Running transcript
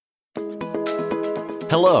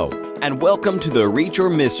Hello, and welcome to the Reach or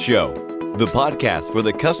Miss Show, the podcast for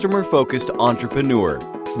the customer-focused entrepreneur,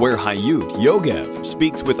 where Hayut Yogev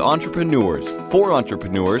speaks with entrepreneurs for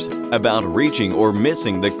entrepreneurs about reaching or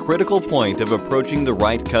missing the critical point of approaching the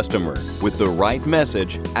right customer with the right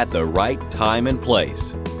message at the right time and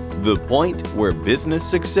place. The point where business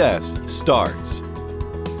success starts.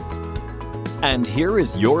 And here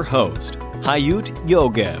is your host, Hayut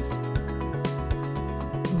Yogev.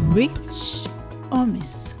 Reach or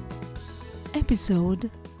Miss,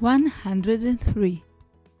 episode 103.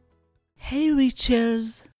 Hey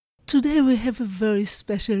Reachers! Today we have a very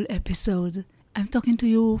special episode. I'm talking to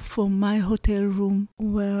you from my hotel room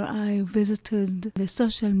where I visited the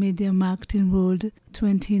Social Media Marketing World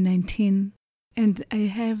 2019. And I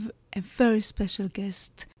have a very special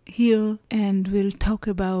guest here, and we'll talk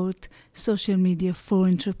about social media for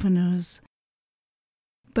entrepreneurs.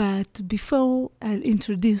 But before I'll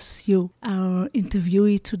introduce you, our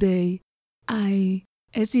interviewee today, I,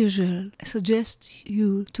 as usual, suggest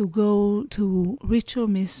you to go to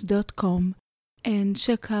reachormiss.com and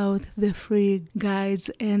check out the free guides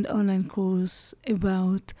and online course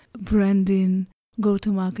about branding,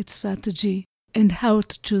 go-to-market strategy, and how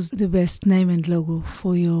to choose the best name and logo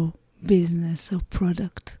for your business or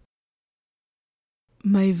product.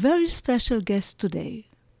 My very special guest today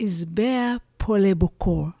is Bea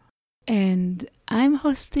Pollet-Bokor, and I'm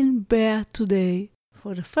hosting Bea today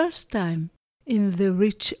for the first time in the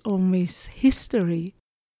Reach or Miss history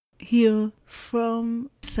here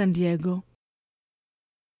from San Diego.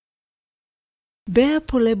 Bea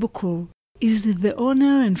Pollet-Bokor is the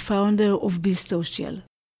owner and founder of Be Social.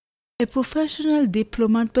 A professional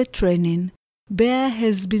diplomat by training, Bea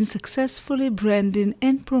has been successfully branding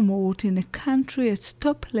and promoting a country at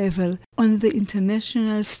top level on the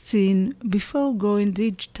international scene before going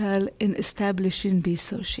digital and establishing Be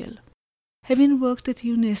Social. Having worked at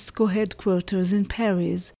UNESCO headquarters in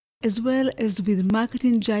Paris, as well as with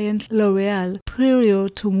marketing giant L'Oreal prior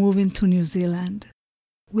to moving to New Zealand.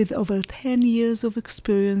 With over 10 years of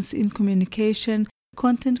experience in communication,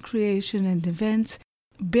 content creation and events,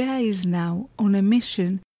 Bea is now on a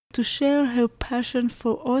mission to share her passion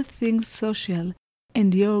for all things social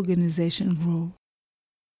and the organization grow.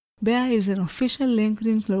 Bea is an official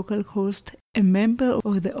LinkedIn local host, a member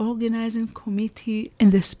of the organizing committee,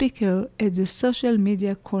 and the speaker at the Social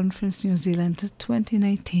Media Conference New Zealand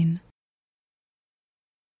 2019.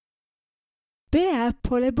 Bea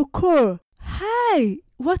Pollet-Bokor, hi!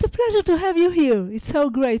 What a pleasure to have you here. It's so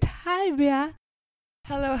great. Hi, Bea.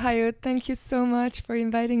 Hello, Hayut. Thank you so much for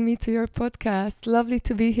inviting me to your podcast. Lovely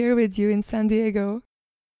to be here with you in San Diego.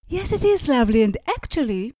 Yes, it is lovely. And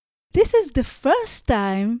actually, this is the first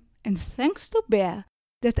time, and thanks to Bea,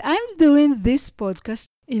 that I'm doing this podcast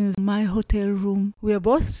in my hotel room. We are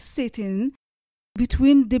both sitting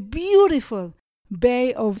between the beautiful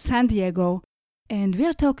Bay of San Diego, and we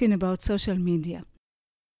are talking about social media.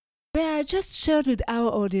 Bea, just shared with our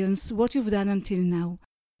audience what you've done until now.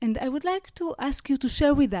 And I would like to ask you to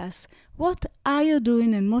share with us, what are you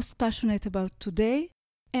doing and most passionate about today,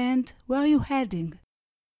 and where are you heading?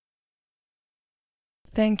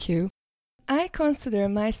 Thank you. I consider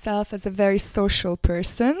myself as a very social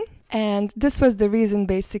person, and this was the reason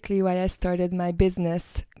basically why I started my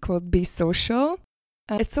business called Be Social.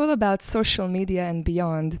 It's all about social media and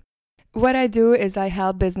beyond. What I do is I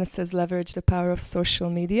help businesses leverage the power of social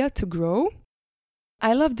media to grow.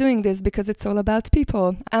 I love doing this because it's all about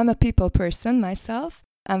people. I'm a people person myself.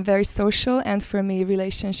 I'm very social, and for me,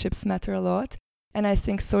 relationships matter a lot. And I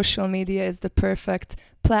think social media is the perfect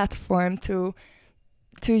platform to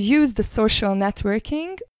use the social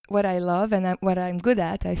networking, what I love and what I'm good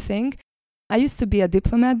at, I think. I used to be a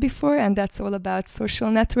diplomat before, and that's all about social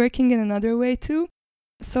networking in another way too.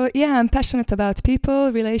 So yeah, I'm passionate about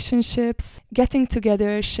people, relationships, getting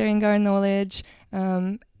together, sharing our knowledge,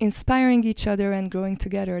 inspiring each other and growing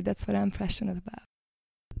together. That's what I'm passionate about.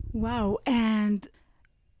 Wow, and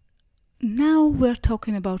now we're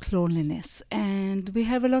talking about loneliness, and we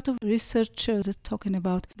have a lot of researchers talking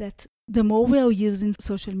about that the more we are using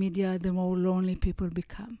social media, the more lonely people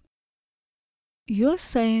become. You're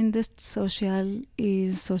saying that social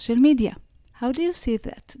is social media. How do you see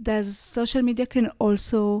that? Does social media can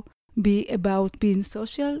also be about being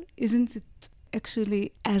social? Isn't it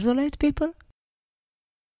actually isolate people?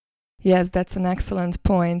 Yes, that's an excellent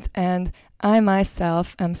point. And I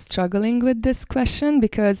myself am struggling with this question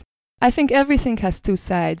because I think everything has two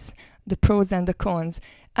sides, the pros and the cons.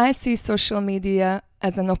 I see social media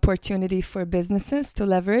as an opportunity for businesses to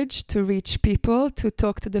leverage, to reach people, to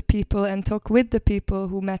talk to the people and talk with the people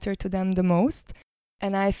who matter to them the most.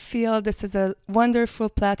 And I feel this is a wonderful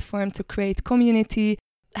platform to create community,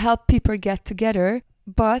 help people get together.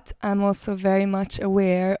 But I'm also very much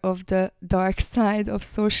aware of the dark side of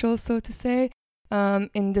social, so to say.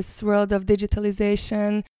 In this world of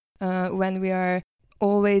digitalization, when we are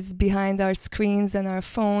always behind our screens and our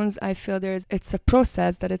phones, I feel it's a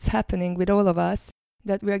process that it's happening with all of us,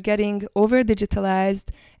 that we're getting over-digitalized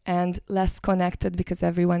and less connected because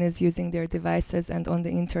everyone is using their devices and on the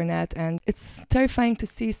internet. And it's terrifying to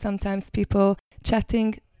see sometimes people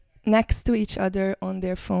chatting next to each other on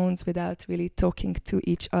their phones without really talking to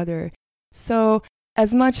each other. So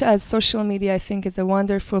as much as social media, I think, is a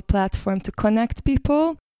wonderful platform to connect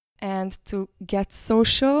people and to get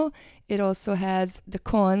social, it also has the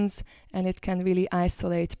cons, and it can really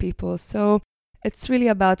isolate people. So it's really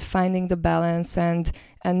about finding the balance and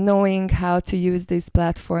knowing how to use these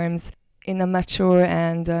platforms in a mature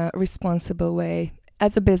and responsible way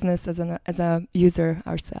as a business, as a user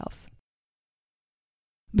ourselves.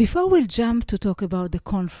 Before we jump to talk about the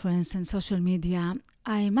conference and social media,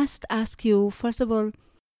 I must ask you, first of all,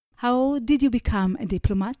 how did you become a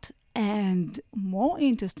diplomat? And more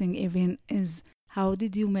interesting even is, why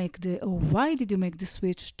did you make the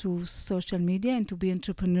switch to social media and to be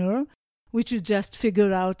entrepreneur? Which you just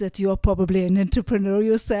figure out that you are probably an entrepreneur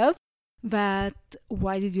yourself. But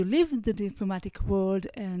why did you leave the diplomatic world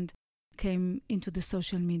and came into the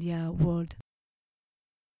social media world?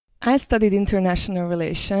 I studied international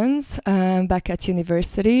relations back at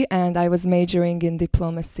university, and I was majoring in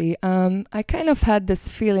diplomacy. I kind of had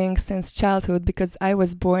this feeling since childhood because I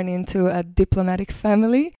was born into a diplomatic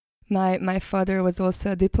family. My father was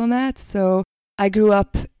also a diplomat, so I grew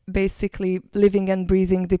up basically living and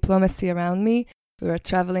breathing diplomacy around me. We were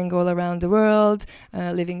traveling all around the world,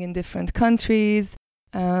 living in different countries.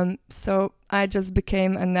 So I just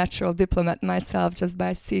became a natural diplomat myself just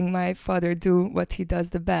by seeing my father do what he does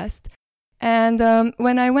the best. And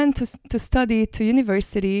when I went to study to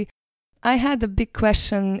university, I had a big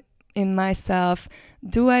question in myself.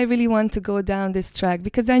 Do I really want to go down this track?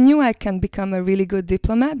 Because I knew I can become a really good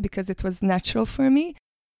diplomat because it was natural for me.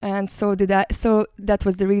 And so that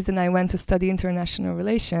was the reason I went to study international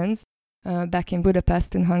relations back in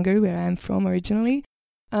Budapest in Hungary, where I'm from originally.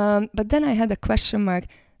 But then I had a question mark.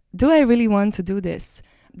 Do I really want to do this?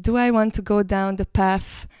 Do I want to go down the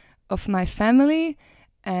path of my family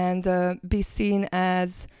and be seen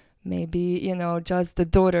as maybe, just the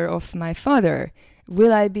daughter of my father?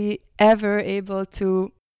 Will I be ever able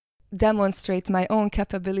to demonstrate my own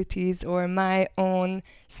capabilities or my own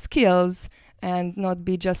skills and not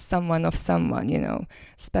be just someone of someone,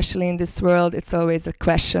 Especially in this world, it's always a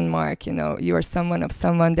question mark, You are someone of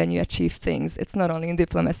someone, then you achieve things. It's not only in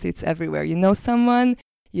diplomacy, it's everywhere. You know someone,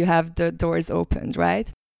 you have the doors opened, right?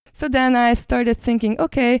 So then I started thinking,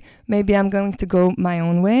 okay, maybe I'm going to go my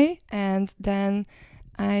own way. And then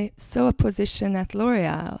I saw a position at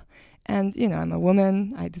L'Oréal. And, I'm a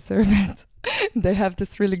woman, I deserve it. They have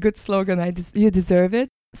this really good slogan, you deserve it.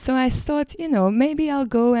 So I thought, maybe I'll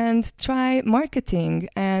go and try marketing.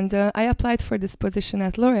 And I applied for this position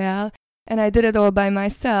at L'Oréal, and I did it all by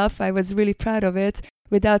myself. I was really proud of it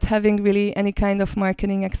without having really any kind of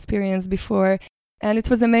marketing experience before. And it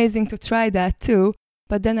was amazing to try that too.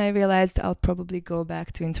 But then I realized I'll probably go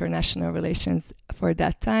back to international relations for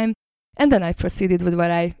that time. And then I proceeded with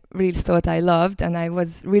what I really thought I loved, and I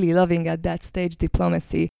was really loving at that stage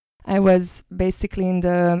diplomacy. I was basically in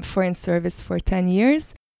the foreign service for 10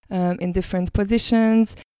 years. In different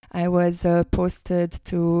positions. I was posted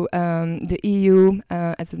to the EU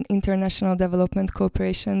as an international development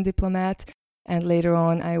cooperation diplomat, and later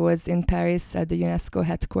on I was in Paris at the UNESCO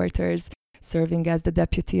headquarters serving as the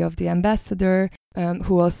deputy of the ambassador,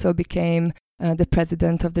 who also became the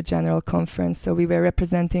president of the General Conference. So we were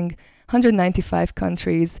representing 195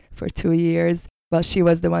 countries for 2 years. Well, she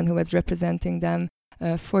was the one who was representing them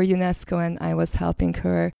for UNESCO, and I was helping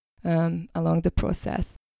her along the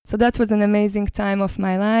process. So that was an amazing time of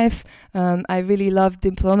my life. I really loved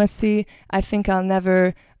diplomacy. I think I'll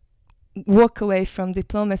never walk away from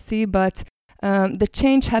diplomacy, but the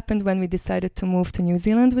change happened when we decided to move to New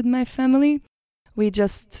Zealand with my family. We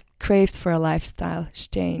just craved for a lifestyle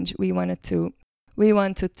change. We wanted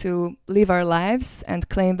to live our lives and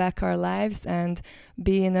claim back our lives and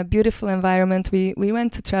be in a beautiful environment. We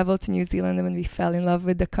went to travel to New Zealand when we fell in love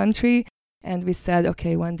with the country, and we said,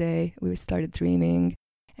 okay, one day we started dreaming.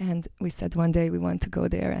 And we said one day we want to go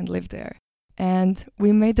there and live there. And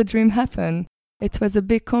we made the dream happen. It was a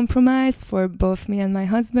big compromise for both me and my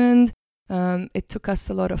husband. It took us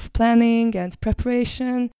a lot of planning and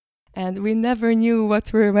preparation. And we never knew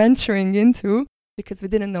what we were venturing into. because we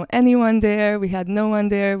didn't know anyone there. We had no one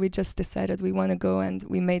there. We just decided we want to go, and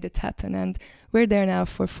we made it happen. And we're there now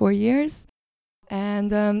for 4 years.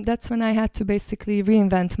 And that's when I had to basically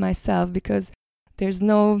reinvent myself, because there's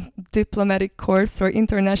no diplomatic corps or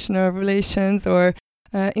international relations or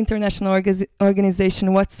international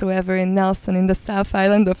organization whatsoever in Nelson, in the South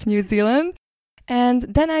Island of New Zealand. And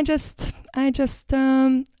then I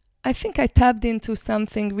think I tapped into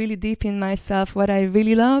something really deep in myself, what I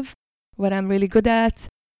really love, what I'm really good at,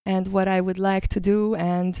 and what I would like to do.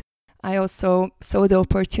 And I also saw the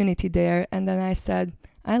opportunity there. And then I said,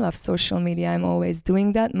 I love social media. I'm always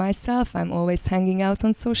doing that myself. I'm always hanging out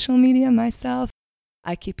on social media myself.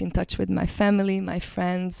 I keep in touch with my family, my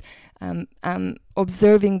friends. I'm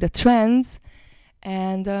observing the trends.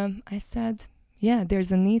 And I said, yeah,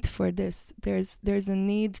 there's a need for this. There's a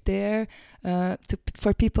need there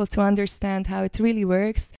for people to understand how it really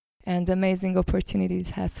works and the amazing opportunity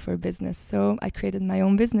it has for business. So I created my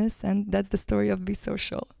own business, and that's the story of Be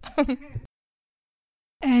Social.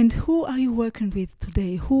 And who are you working with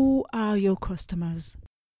today? Who are your customers?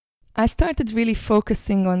 I started really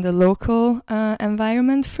focusing on the local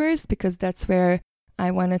environment first, because that's where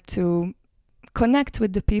I wanted to connect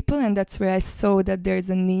with the people, and that's where I saw that there's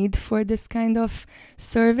a need for this kind of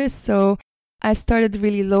service. So I started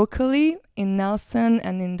really locally in Nelson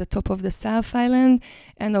and in the top of the South Island,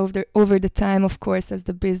 and over the time, of course, as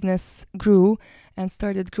the business grew and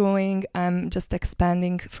started growing, I'm just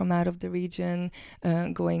expanding from out of the region,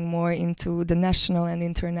 going more into the national and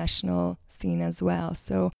international scene as well.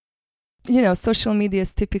 So, social media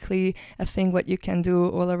is typically a thing what you can do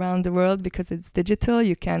all around the world because it's digital.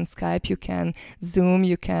 You can Skype, you can Zoom,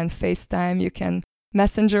 you can FaceTime, you can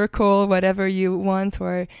Messenger call, whatever you want,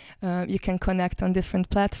 or you can connect on different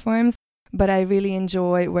platforms. But I really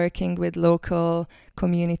enjoy working with local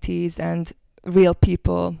communities and real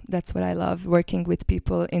people. That's what I love, working with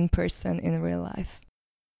people in person, in real life.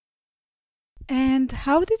 And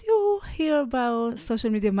how did you hear about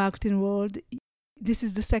social media marketing world? This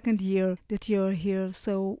is the second year that you're here.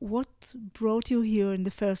 So what brought you here in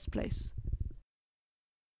the first place?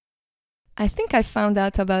 I think I found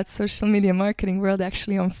out about social media marketing world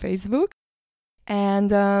actually on Facebook.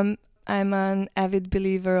 And I'm an avid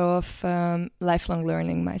believer of lifelong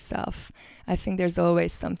learning myself. I think there's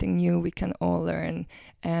always something new we can all learn.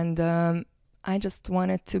 And I just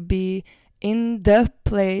wanted to be in the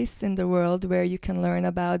place in the world where you can learn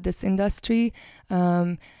about this industry.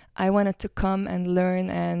 I wanted to come and learn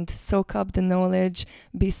and soak up the knowledge,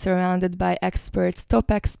 be surrounded by experts,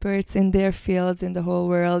 top experts in their fields in the whole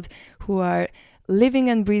world who are living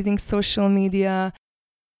and breathing social media.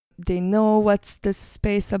 They know what's this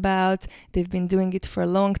space about. They've been doing it for a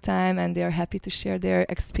long time, and they're happy to share their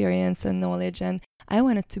experience and knowledge. And I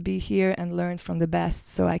wanted to be here and learn from the best,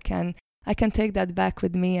 so I can take that back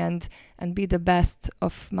with me and be give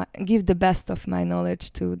the best of my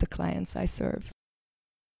knowledge to the clients I serve.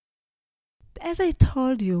 As I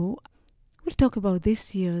told you, we'll talk about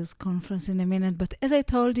this year's conference in a minute, but as I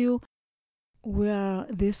told you,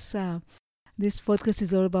 this podcast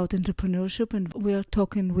is all about entrepreneurship, and we are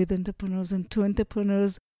talking with entrepreneurs and to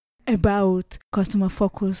entrepreneurs about customer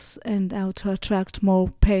focus and how to attract more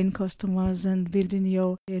paying customers and building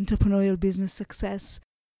your entrepreneurial business success.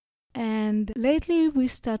 And lately we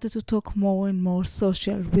started to talk more and more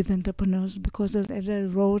social with entrepreneurs, because as I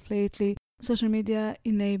wrote lately, social media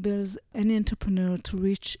enables any entrepreneur to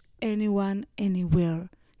reach anyone, anywhere.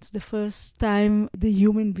 It's the first time the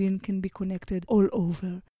human being can be connected all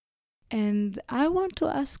over. And I want to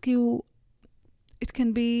ask you, it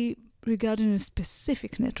can be regarding a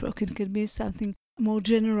specific network, it can be something more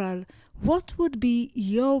general. What would be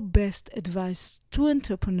your best advice to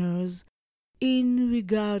entrepreneurs in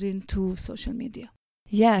regarding to social media?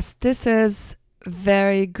 Yes, this is a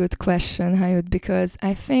very good question, Hayut, because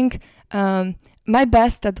I think my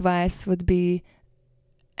best advice would be,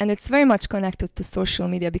 and it's very much connected to social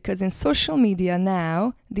media, because in social media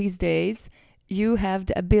now, these days, you have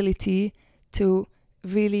the ability to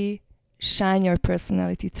really shine your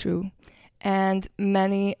personality through. And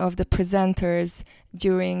many of the presenters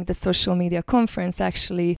during the social media conference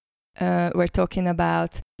actually were talking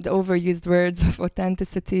about the overused words of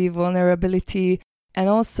authenticity, vulnerability, and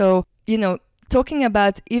also, talking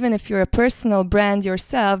about even if you're a personal brand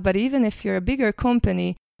yourself, but even if you're a bigger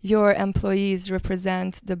company, your employees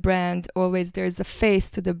represent the brand. Always there's a face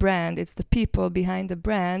to the brand. It's the people behind the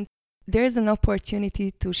brand. There's an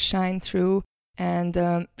opportunity to shine through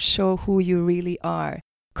and show who you really are.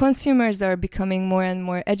 Consumers are becoming more and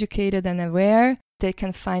more educated and aware. They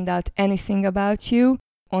can find out anything about you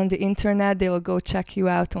on the internet. They will go check you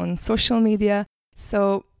out on social media.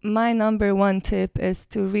 So my number one tip is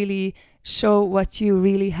to really show what you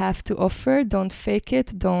really have to offer. Don't fake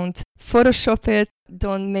it. Don't Photoshop it.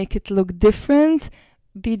 Don't make it look different.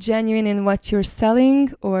 Be genuine in what you're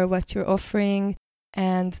selling or what you're offering,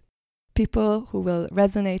 and people who will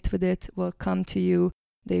resonate with it will come to you.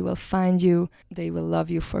 They will find you. They will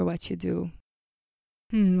love you for what you do.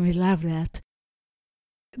 We love that.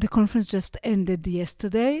 The conference just ended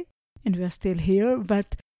yesterday, and we are still here,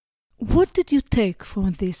 but what did you take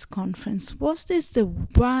from this conference? Was this the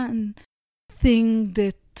one thing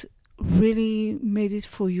that really made it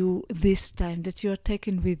for you this time, that you are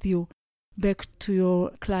taking with you back to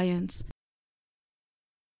your clients?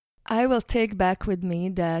 I will take back with me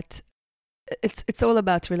that it's all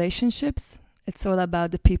about relationships. It's all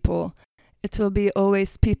about the people. It will be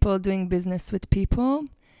always people doing business with people,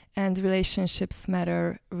 and relationships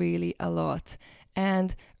matter really a lot.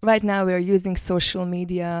 And right now we're using social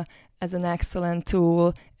media as an excellent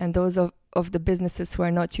tool, and those of the businesses who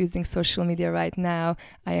are not using social media right now,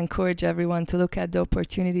 I encourage everyone to look at the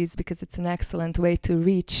opportunities, because it's an excellent way to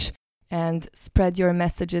reach and spread your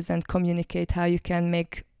messages and communicate how you can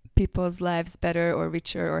make people's lives better or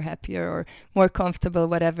richer or happier or more comfortable,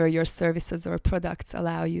 whatever your services or products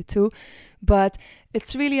allow you to. But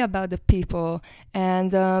it's really about the people,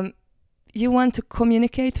 and you want to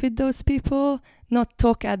communicate with those people, not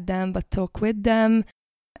talk at them, but talk with them,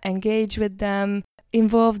 engage with them,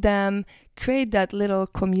 involve them, create that little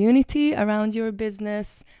community around your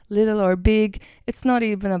business, little or big. It's not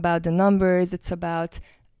even about the numbers, it's about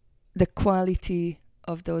the quality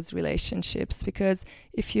of those relationships. Because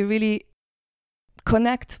if you really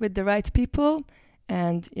connect with the right people,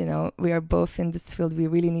 and we are both in this field, we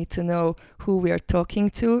really need to know who we are talking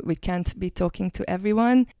to. We can't be talking to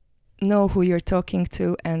everyone. Know who you're talking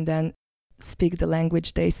to, and then speak the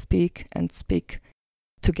language they speak, and speak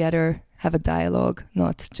together, have a dialogue,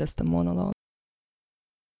 not just a monologue.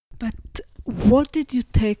 But what did you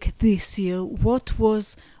take this year? What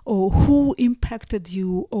was, or who impacted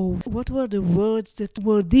you, or what were the words that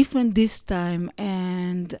were different this time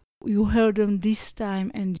and you heard them this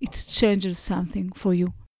time and it changed something for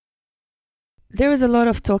you? There was a lot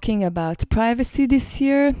of talking about privacy this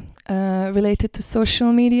year related to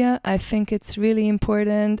social media. I think it's really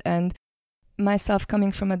important, and myself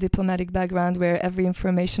coming from a diplomatic background where every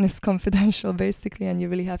information is confidential basically, and you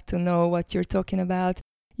really have to know what you're talking about.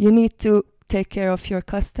 You need to take care of your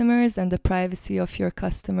customers and the privacy of your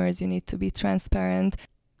customers. You need to be transparent.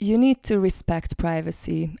 You need to respect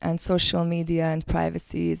privacy, and social media and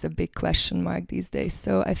privacy is a big question mark these days.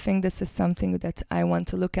 So I think this is something that I want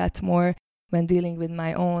to look at more when dealing with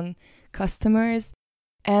my own customers.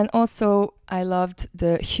 And also, I loved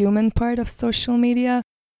the human part of social media.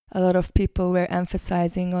 A lot of people were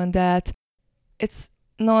emphasizing on that. It's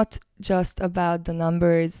not just about the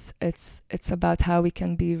numbers. It's about how we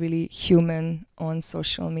can be really human on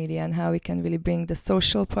social media, and how we can really bring the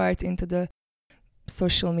social part into the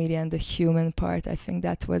social media and the human part. I think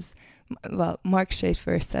that was, Mark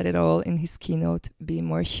Schaefer said it all in his keynote, be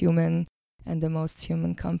more human and the most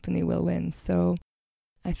human company will win. So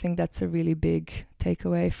I think that's a really big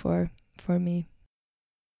takeaway for me.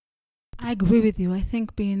 I agree with you. I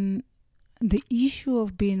think the issue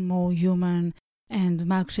of being more human, and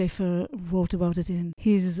Mark Schaefer wrote about it in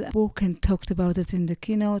his book and talked about it in the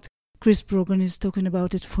keynote. Chris Brogan is talking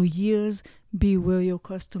about it for years. Be where your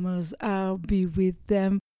customers are, be with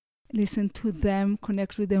them, listen to them,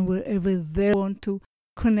 connect with them wherever they want to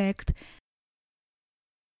connect.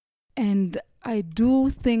 And I do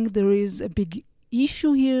think there is a big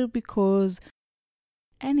issue here, because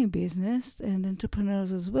any business and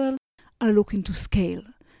entrepreneurs as well are looking to scale,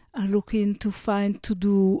 are looking to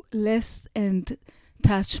do less and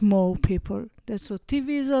touch more people. That's what TV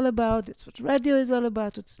is all about. That's what radio is all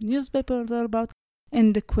about. What newspaper is all about.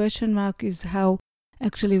 And the question mark is how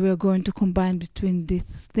actually we're going to combine between these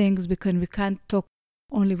things, because we can't talk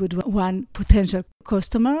only with one potential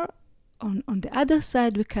customer. On the other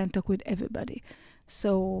side, we can't talk with everybody.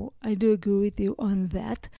 So I do agree with you on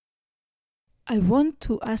that. I want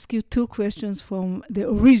to ask you two questions from the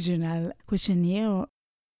original questionnaire.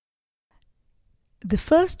 The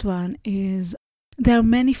first one is, there are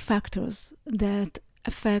many factors that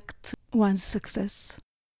affect one's success.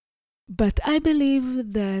 But I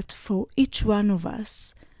believe that for each one of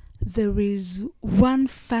us, there is one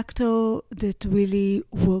factor that really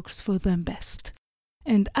works for them best.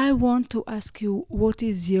 And I want to ask you, what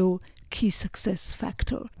is your key success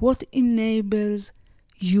factor? What enables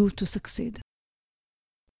you to succeed?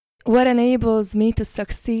 What enables me to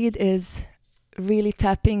succeed is really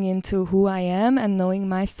tapping into who I am and knowing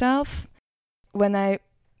myself. When I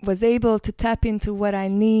was able to tap into what I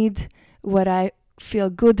need, what I feel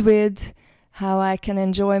good with, how I can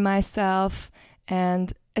enjoy myself.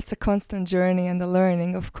 And it's a constant journey and a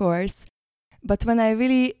learning, of course. But when I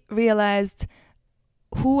really realized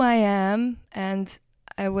who I am and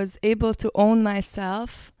I was able to own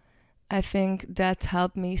myself, I think that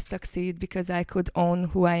helped me succeed, because I could own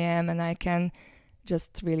who I am and I can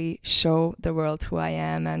just really show the world who I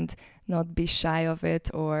am and not be shy of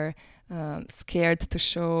it or scared to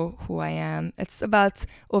show who I am. It's about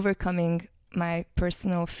overcoming my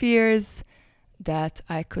personal fears, that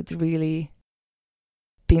I could really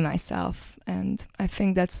be myself. And I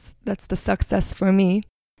think that's the success for me,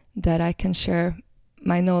 that I can share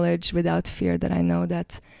my knowledge without fear, that I know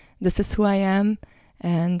that this is who I am,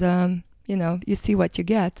 and you see what you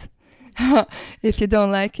get. If you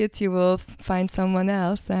don't like it, you will find someone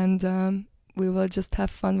else, and we will just have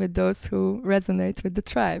fun with those who resonate with the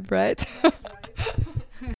tribe, right?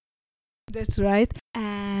 That's right.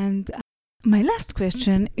 And my last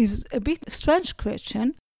question is a bit strange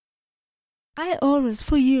question. I always,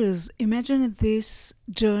 for years, imagined this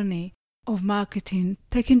journey of marketing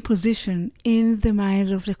taking position in the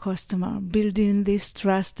mind of the customer, building this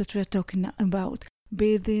trust that we're talking about,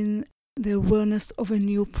 building the awareness of a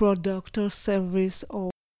new product or service,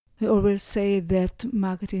 or we always say that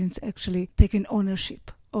marketing is actually taking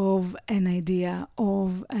ownership of an idea,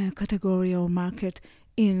 of a category or market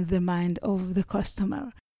in the mind of the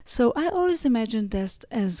customer. So I always imagined that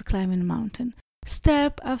as climbing a mountain.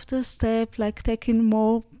 Step after step, like taking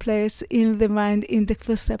more place in the mind, in the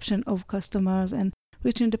perception of customers, and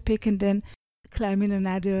reaching the peak and then climbing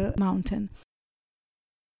another mountain.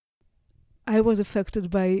 I was affected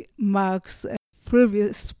by Mark's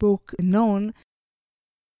previous book, Known.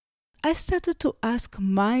 I started to ask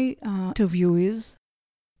my interviewees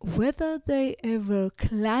whether they ever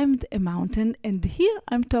climbed a mountain, and here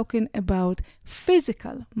I'm talking about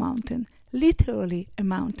physical mountain, literally a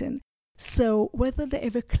mountain. So whether they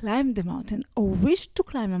ever climbed the mountain or wish to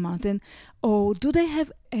climb a mountain, or do they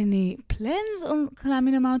have any plans on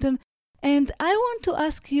climbing a mountain? And I want to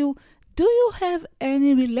ask you, do you have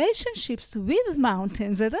any relationships with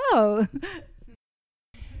mountains at all?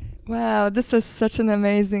 Wow, this is such an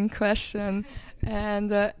amazing question.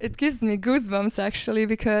 And it gives me goosebumps, actually,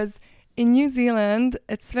 because in New Zealand,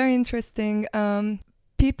 it's very interesting.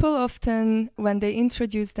 People often, when they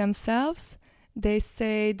introduce themselves, they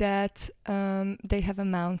say that they have a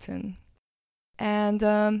mountain. And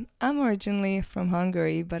I'm originally from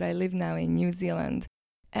Hungary, but I live now in New Zealand.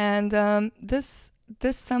 And this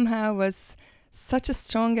somehow was such a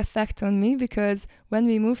strong effect on me, because when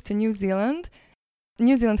we moved to New Zealand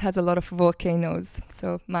has a lot of volcanoes,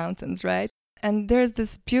 so mountains, right? And there's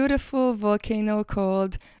this beautiful volcano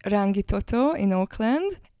called Rangitoto in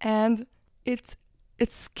Auckland, and it's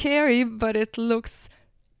scary, but it looks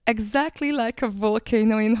exactly like a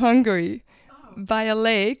volcano in Hungary, by a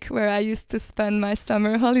lake where I used to spend my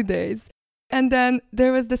summer holidays. And then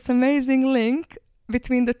there was this amazing link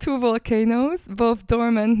between the two volcanoes, both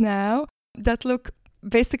dormant now, that look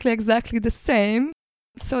basically exactly the same.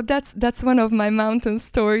 So that's one of my mountain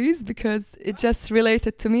stories, because it just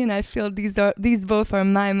related to me, and I feel these both are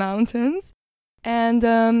my mountains.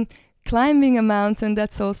 And climbing a mountain,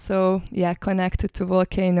 that's also connected to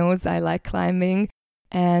volcanoes. I like climbing.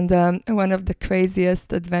 And one of the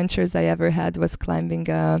craziest adventures I ever had was climbing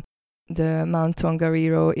the Mount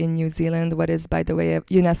Tongariro in New Zealand, what is, by the way, a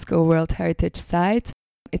UNESCO World Heritage Site.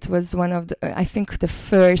 It was one of I think the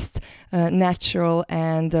first natural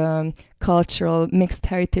and cultural mixed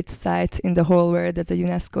heritage site in the whole world as a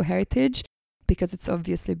UNESCO heritage, because it's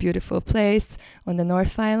obviously a beautiful place on the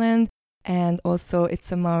North Island, and also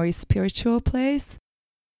it's a Maori spiritual place.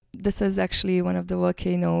 This is actually one of the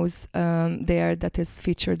volcanoes there that is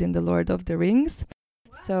featured in The Lord of the Rings.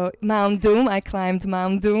 So Mount Doom, I climbed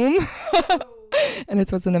Mount Doom, and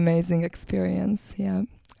it was an amazing experience. Yeah,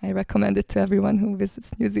 I recommend it to everyone who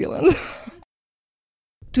visits New Zealand.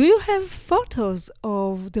 Do you have photos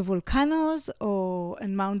of the volcanoes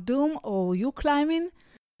and Mount Doom, or you climbing?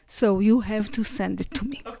 So you have to send it to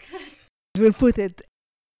me. Okay. We'll put it.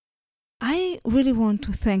 I really want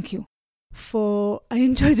to thank you. I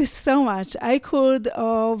enjoyed it so much. I could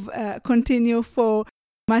have continue for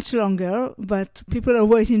much longer, but people are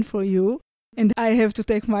waiting for you, and I have to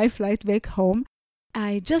take my flight back home.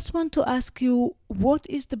 I just want to ask you, what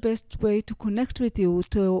is the best way to connect with you,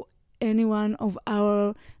 to anyone of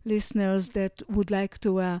our listeners that would like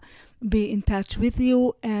to be in touch with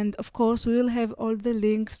you? And of course, we will have all the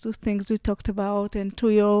links to things we talked about and to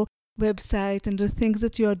your website and the things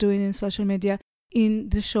that you are doing in social media in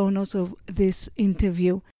the show notes of this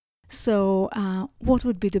interview. So what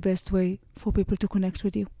would be the best way for people to connect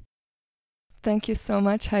with you? Thank you so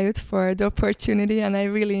much, Hayut, for the opportunity, and I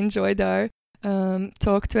really enjoyed our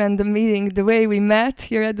talk to and the meeting. The way we met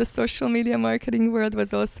here at the Social Media Marketing World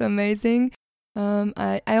was also amazing.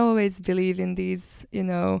 I always believe in these,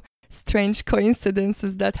 strange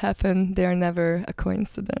coincidences that happen. They're never a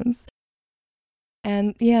coincidence.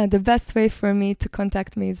 And the best way for me to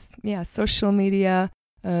contact me is, social media,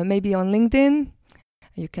 maybe on LinkedIn.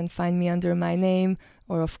 You can find me under my name,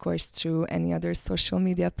 or of course through any other social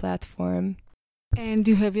media platform. And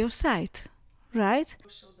you have your site, right?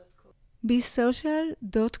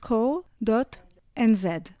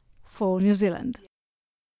 besocial.co.nz for New Zealand.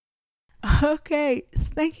 Okay,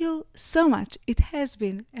 thank you so much. It has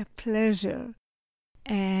been a pleasure.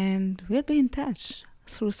 And we'll be in touch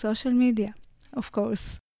through social media, of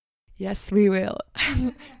course. Yes, we will.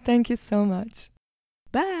 Thank you so much.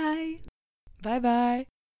 Bye. Bye-bye.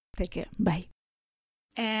 Take care. Bye.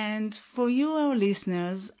 And for you, our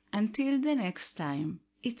listeners, until the next time,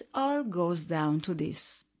 it all goes down to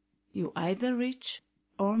this. You either reach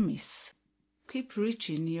or miss. Keep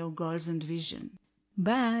reaching your goals and vision.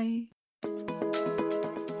 Bye.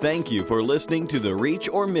 Thank you for listening to the Reach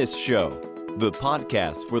or Miss Show, the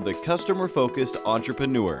podcast for the customer-focused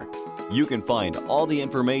entrepreneur. You can find all the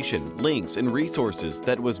information, links, and resources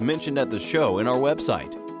that was mentioned at the show in our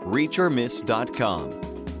website,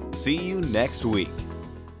 reachormiss.com. See you next week.